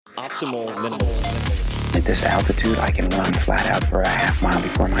optimal minimalism. At this altitude, I can run flat out for a half mile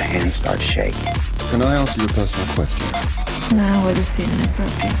before my hands start shaking. Can I answer your personal question? Now would seem an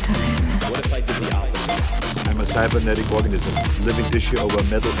appropriate time. What if I did the opposite? I'm a cybernetic organism, living tissue over a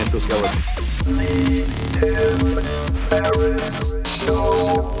metal endoskeleton. Tim Ferriss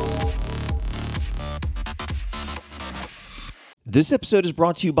Show. This episode is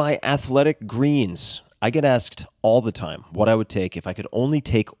brought to you by Athletic Greens. I get asked all the time what I would take if I could only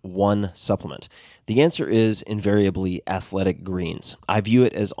take one supplement. The answer is invariably Athletic Greens. I view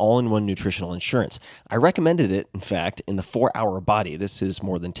it as all-in-one nutritional insurance. I recommended it, in fact, in the 4-Hour Body. This is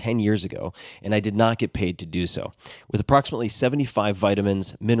more than 10 years ago, and I did not get paid to do so. With approximately 75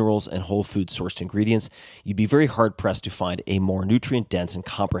 vitamins, minerals, and whole food sourced ingredients, you'd be very hard-pressed to find a more nutrient-dense and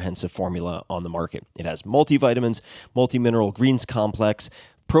comprehensive formula on the market. It has multivitamins, multi-mineral greens complex,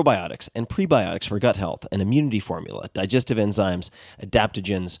 probiotics and prebiotics for gut health, an immunity formula, digestive enzymes,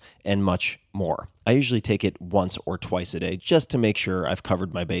 adaptogens, and much more. I usually take it once or twice a day just to make sure I've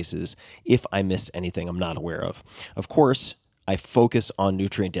covered my bases if I missed anything I'm not aware of. Of course, I focus on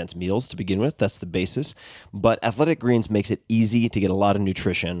nutrient-dense meals to begin with. That's the basis. But Athletic Greens makes it easy to get a lot of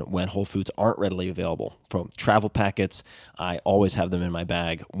nutrition when whole foods aren't readily available. From travel packets, I always have them in my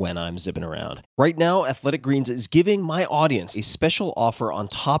bag when I'm zipping around. Right now, Athletic Greens is giving my audience a special offer on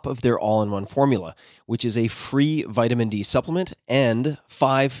top of their all-in-one formula, which is a free vitamin D supplement and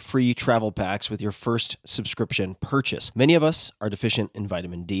 5 free travel packs with your first subscription purchase. Many of us are deficient in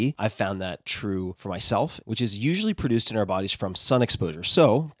vitamin D. I've found that true for myself, which is usually produced in our bodies from sun exposure.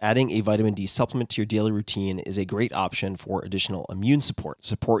 So, adding a vitamin D supplement to your daily routine is a great option for additional immune support.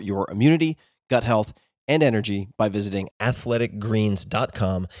 Support your immunity, gut health, and energy by visiting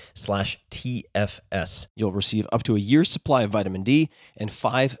athleticgreens.com/TFS. You'll receive up to a year's supply of vitamin D and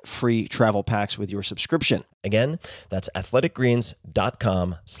 5 free travel packs with your subscription. Again, that's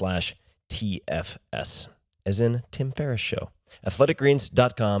athleticgreens.com/TFS, as in Tim Ferriss Show.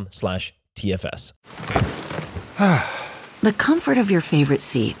 athleticgreens.com/TFS. The comfort of your favorite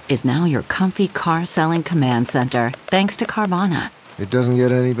seat is now your comfy car selling command center, thanks to Carvana. It doesn't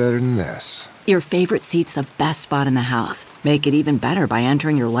get any better than this. Your favorite seat's the best spot in the house. Make it even better by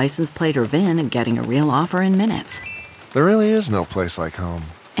entering your license plate or VIN and getting a real offer in minutes. There really is no place like home.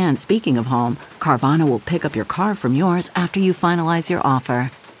 And speaking of home, Carvana will pick up your car from yours after you finalize your offer.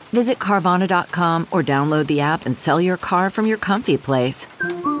 Visit Carvana.com or download the app and sell your car from your comfy place.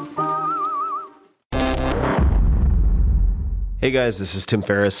 Hey guys, this is Tim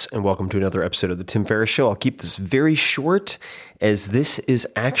Ferriss, and welcome to another episode of The Tim Ferriss Show. I'll keep this very short, as this is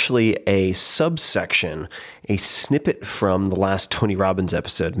actually a subsection, a snippet from the last Tony Robbins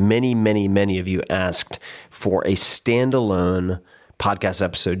episode. Many of you asked for a standalone podcast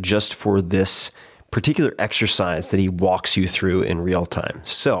episode just for this particular exercise that he walks you through in real time.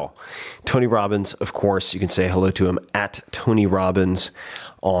 So, Tony Robbins, of course, you can say hello to him at Tony Robbins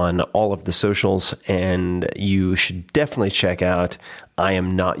on all of the socials, and you should definitely check out I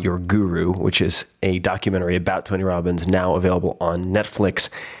Am Not Your Guru, which is a documentary about Tony Robbins, now available on Netflix,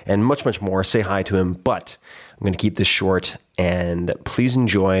 and much more. Say hi to him, but I'm going to keep this short, and please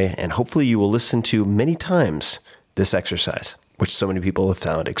enjoy, and hopefully you will listen to many times this exercise, which so many people have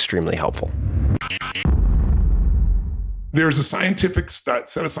found extremely helpful. There's a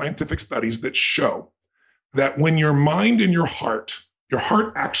set of scientific studies that show that when your mind and your heart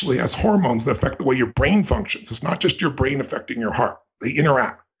actually has hormones that affect the way your brain functions. It's not just your brain affecting your heart. They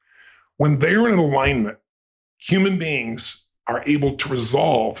interact. When they're in alignment, human beings are able to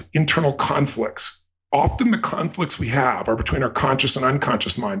resolve internal conflicts. Often the conflicts we have are between our conscious and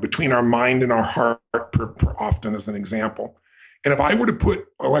unconscious mind, between our mind and our heart, often as an example. And if I were to put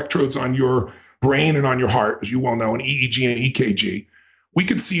electrodes on your brain and on your heart, as you well know, an EEG and EKG, we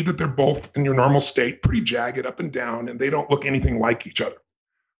can see that they're both in your normal state, pretty jagged up and down, and they don't look anything like each other.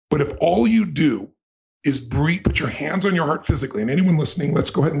 But if all you do is breathe, put your hands on your heart physically, and anyone listening, let's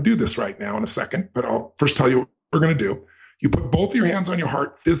go ahead and do this right now in a second, but I'll first tell you what we're going to do. You put both your hands on your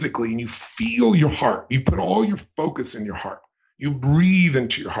heart physically, and you feel your heart. You put all your focus in your heart. You breathe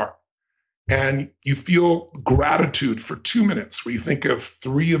into your heart, and you feel gratitude for 2 minutes, where you think of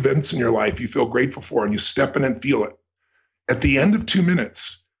 3 events in your life you feel grateful for, and you step in and feel it. At the end of 2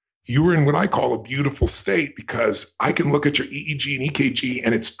 minutes, you are in what I call a beautiful state, because I can look at your EEG and EKG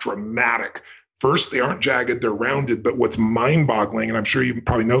and it's dramatic. First, they aren't jagged, they're rounded, but what's mind-boggling, and I'm sure you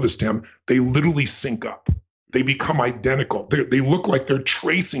probably know this, Tim, they literally sync up. They become identical. They look like they're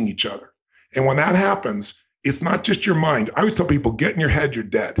tracing each other. And when that happens, it's not just your mind. I always tell people, get in your head, you're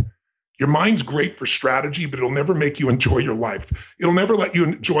dead. Your mind's great for strategy, but it'll never make you enjoy your life. It'll never let you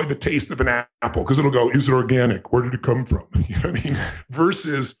enjoy the taste of an apple, because it'll go, is it organic? Where did it come from? You know what I mean?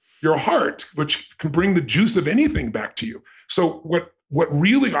 Versus your heart, which can bring the juice of anything back to you. So what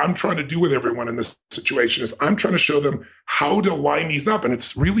really I'm trying to do with everyone in this situation is I'm trying to show them how to line these up. And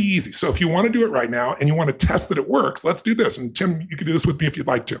it's really easy. So if you want to do it right now and you want to test that it works, let's do this. And Tim, you can do this with me if you'd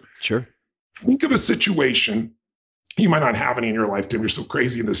like to. Sure. Think of a situation. You might not have any in your life, Tim. You're so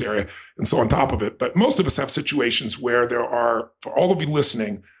crazy in this area and so on top of it. But most of us have situations where there are, for all of you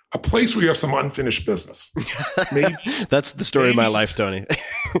listening, a place where you have some unfinished business. Maybe, that's the story of my life, Tony.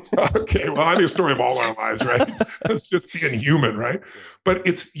 Okay, well, I need a story of all our lives, right? That's just being human, right? But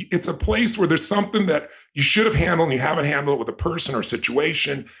it's a place where there's something that you should have handled and you haven't handled it with a person or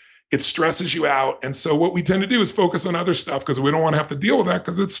situation. It stresses you out. And so what we tend to do is focus on other stuff because we don't want to have to deal with that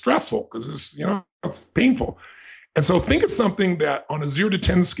because it's stressful, because it's painful. And so think of something that on a 0 to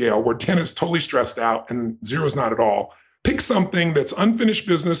 10 scale, where 10 is totally stressed out and 0 is not at all. Pick something that's unfinished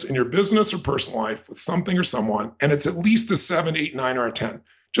business in your business or personal life with something or someone, and it's at least a 7, 8, 9, or a 10,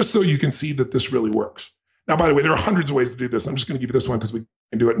 just so you can see that this really works. Now, by the way, there are hundreds of ways to do this. I'm just going to give you this one because we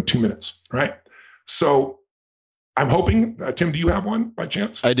can do it in 2 minutes, right? So I'm hoping, Tim, do you have one by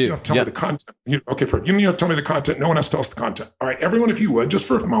chance? I do. You don't have to tell me the content. Okay, perfect. You don't have to tell me the content. No one else tells the content. All right, everyone, if you would, just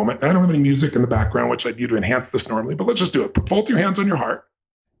for a moment, I don't have any music in the background, which I do to enhance this normally, but let's just do it. Put both your hands on your heart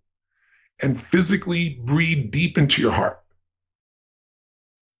and physically breathe deep into your heart.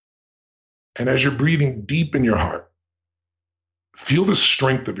 And as you're breathing deep in your heart, feel the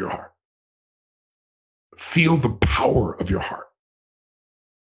strength of your heart. Feel the power of your heart.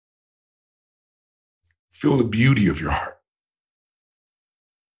 Feel the beauty of your heart.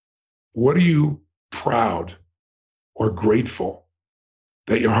 What are you proud or grateful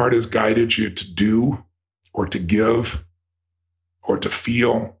that your heart has guided you to do or to give or to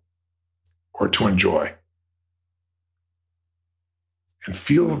feel or to enjoy? And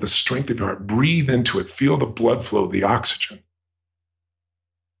feel the strength of your heart. Breathe into it. Feel the blood flow, the oxygen.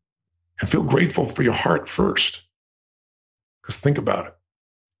 And feel grateful for your heart first. Because think about it.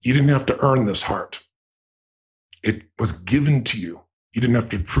 You didn't have to earn this heart. It was given to you. You didn't have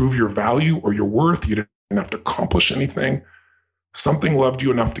to prove your value or your worth. You didn't have to accomplish anything. Something loved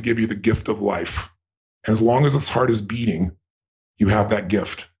you enough to give you the gift of life. And as long as this heart is beating, you have that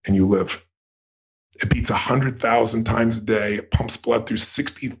gift and you live. It beats 100,000 times a day. It pumps blood through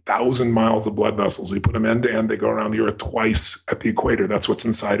 60,000 miles of blood vessels. We put them end to end. They go around the earth twice at the equator. That's what's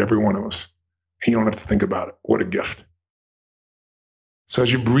inside every one of us. And you don't have to think about it. What a gift. So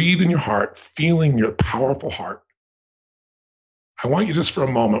as you breathe in your heart, feeling your powerful heart, I want you just for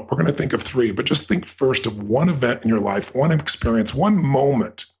a moment, we're going to think of 3, but just think first of one event in your life, one experience, one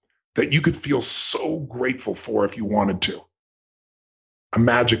moment that you could feel so grateful for if you wanted to. A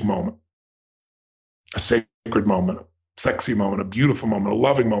magic moment, a sacred moment, a sexy moment, a beautiful moment, a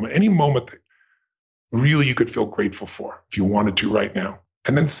loving moment, any moment that really you could feel grateful for if you wanted to right now.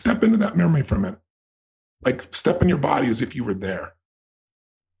 And then step into that memory for a minute. Like step in your body as if you were there.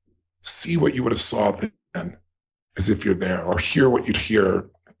 See what you would have saw then as if you're there, or hear what you'd hear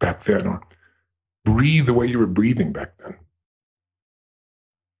back then, or breathe the way you were breathing back then.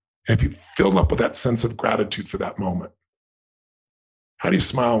 And if you filled up with that sense of gratitude for that moment, how do you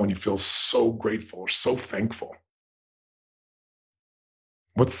smile when you feel so grateful or so thankful?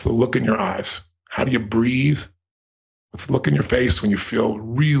 What's the look in your eyes? How do you breathe? What's the look in your face when you feel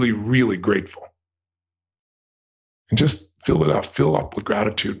really, really grateful? And just fill up with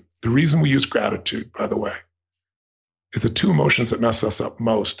gratitude. The reason we use gratitude, by the way, is the 2 emotions that mess us up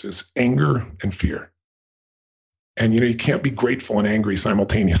most is anger and fear. And you can't be grateful and angry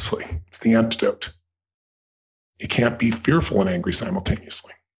simultaneously. It's the antidote. You can't be fearful and angry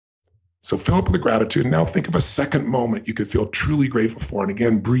simultaneously. So fill up with the gratitude. Now think of a second moment you could feel truly grateful for. And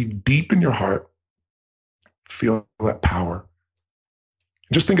again, breathe deep in your heart. Feel that power.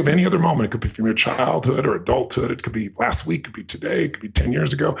 And just think of any other moment. It could be from your childhood or adulthood. It could be last week. It could be today. It could be 10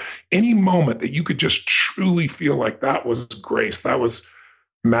 years ago. Any moment that you could just truly feel like that was grace. That was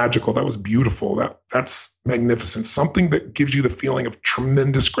magical. That was beautiful. That's magnificent. Something that gives you the feeling of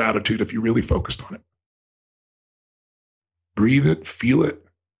tremendous gratitude if you really focused on it. Breathe it, feel it,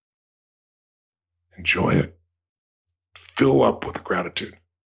 enjoy it, fill up with gratitude.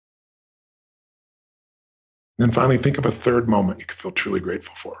 And then finally, think of a third moment you could feel truly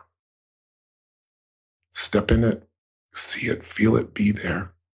grateful for. Step in it, see it, feel it, be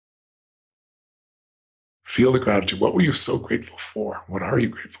there. Feel the gratitude. What were you so grateful for? What are you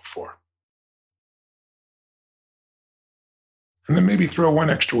grateful for? And then maybe throw one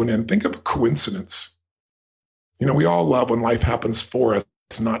extra one in. Think of a coincidence. We all love when life happens for us,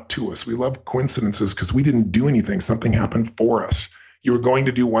 not to us. We love coincidences because we didn't do anything. Something happened for us. You were going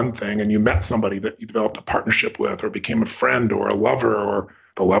to do one thing and you met somebody that you developed a partnership with or became a friend or a lover or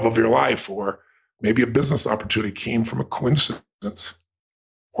the love of your life, or maybe a business opportunity came from a coincidence,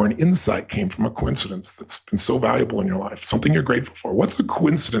 or an insight came from a coincidence that's been so valuable in your life, something you're grateful for. What's a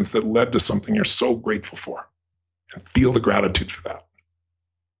coincidence that led to something you're so grateful for? And feel the gratitude for that.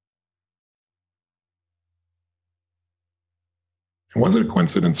 And was it a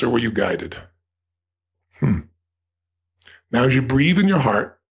coincidence, or were you guided? Now, as you breathe in your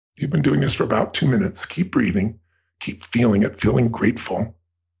heart, you've been doing this for about 2 minutes. Keep breathing. Keep feeling it, feeling grateful.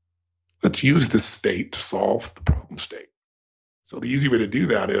 Let's use this state to solve the problem state. So the easy way to do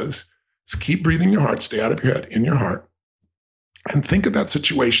that is keep breathing in your heart, stay out of your head, in your heart, and think of that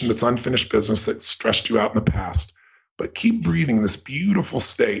situation that's unfinished business that stressed you out in the past. But keep breathing in this beautiful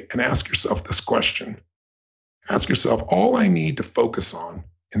state and ask yourself this question. Ask yourself, all I need to focus on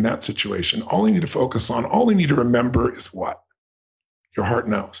in that situation, all I need to focus on, all I need to remember is what? Your heart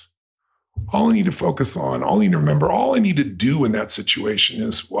knows. All I need to focus on, all I need to remember, all I need to do in that situation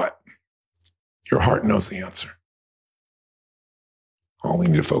is what? Your heart knows the answer. All I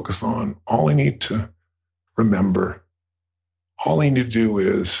need to focus on, all I need to remember, all I need to do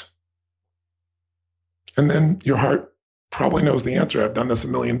is, and then your heart probably knows the answer. I've done this a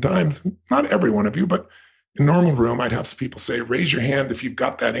million times. Not every one of you, but in normal room, I'd have some people say, raise your hand if you've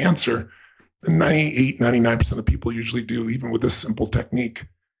got that answer. And 98, 99% of the people usually do, even with this simple technique.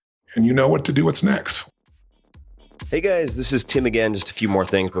 And you know what to do, what's next. Hey guys, this is Tim again. Just a few more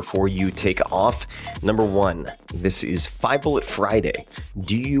things before you take off. Number one, this is 5 Bullet Friday.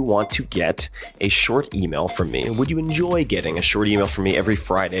 Do you want to get a short email from me? Would you enjoy getting a short email from me every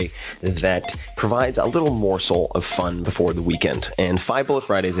Friday that provides a little morsel of fun before the weekend? And 5 Bullet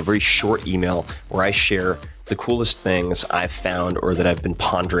Friday is a very short email where I share the coolest things I've found or that I've been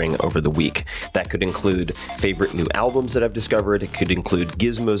pondering over the week. That could include favorite new albums that I've discovered. It could include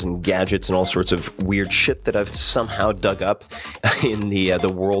gizmos and gadgets and all sorts of weird shit that I've somehow dug up in the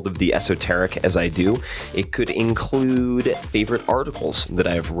world of the esoteric as I do. It could include favorite articles that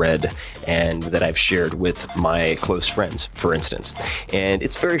I've read and that I've shared with my close friends, for instance. And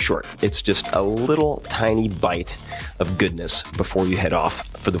it's very short. It's just a little tiny bite of goodness before you head off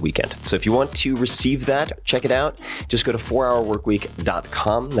for the weekend. So if you want to receive that, check it out. Just go to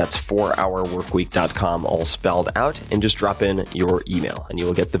 4hourworkweek.com. That's 4hourworkweek.com, all spelled out, and just drop in your email and you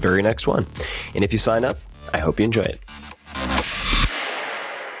will get the very next one. And if you sign up, I hope you enjoy it.